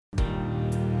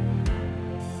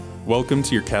Welcome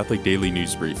to your Catholic Daily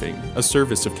News Briefing, a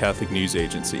service of Catholic News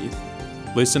Agency.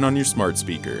 Listen on your smart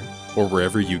speaker or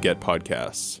wherever you get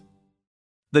podcasts.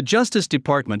 The Justice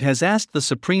Department has asked the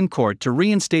Supreme Court to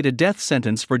reinstate a death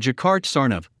sentence for Dzhokhar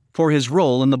Tsarnaev for his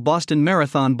role in the Boston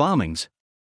Marathon bombings.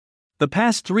 The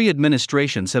past 3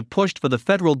 administrations have pushed for the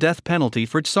federal death penalty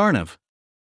for Tsarnaev.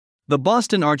 The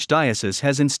Boston Archdiocese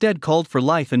has instead called for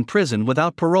life in prison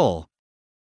without parole.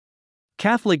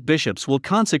 Catholic bishops will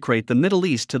consecrate the Middle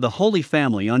East to the Holy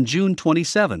Family on June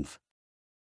 27.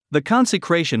 The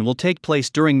consecration will take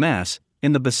place during Mass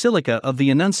in the Basilica of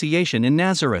the Annunciation in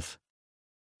Nazareth.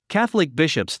 Catholic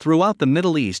bishops throughout the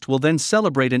Middle East will then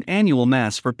celebrate an annual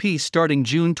Mass for peace starting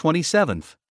June 27.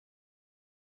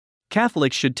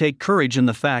 Catholics should take courage in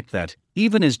the fact that,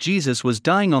 even as Jesus was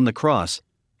dying on the cross,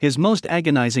 his most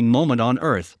agonizing moment on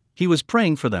earth, he was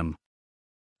praying for them.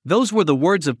 Those were the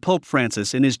words of Pope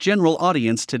Francis in his general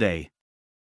audience today.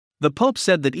 The Pope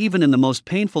said that even in the most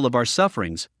painful of our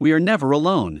sufferings, we are never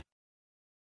alone.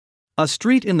 A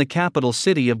street in the capital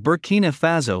city of Burkina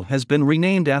Faso has been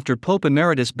renamed after Pope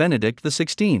Emeritus Benedict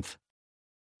XVI.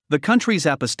 The country's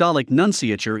apostolic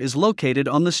nunciature is located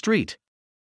on the street.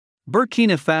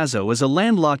 Burkina Faso is a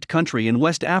landlocked country in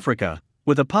West Africa,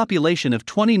 with a population of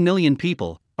 20 million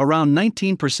people, around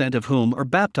 19% of whom are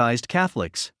baptized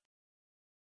Catholics.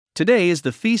 Today is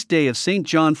the feast day of St.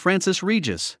 John Francis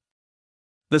Regis.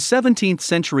 The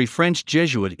 17th-century French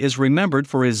Jesuit is remembered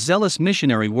for his zealous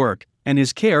missionary work and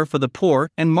his care for the poor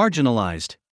and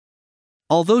marginalized.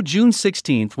 Although June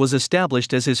 16 was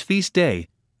established as his feast day,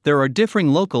 there are differing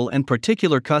local and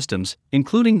particular customs,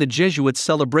 including the Jesuits'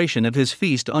 celebration of his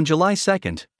feast on July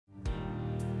 2.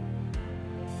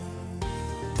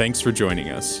 Thanks for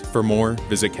joining us. For more,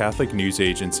 visit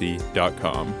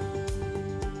CatholicNewsAgency.com.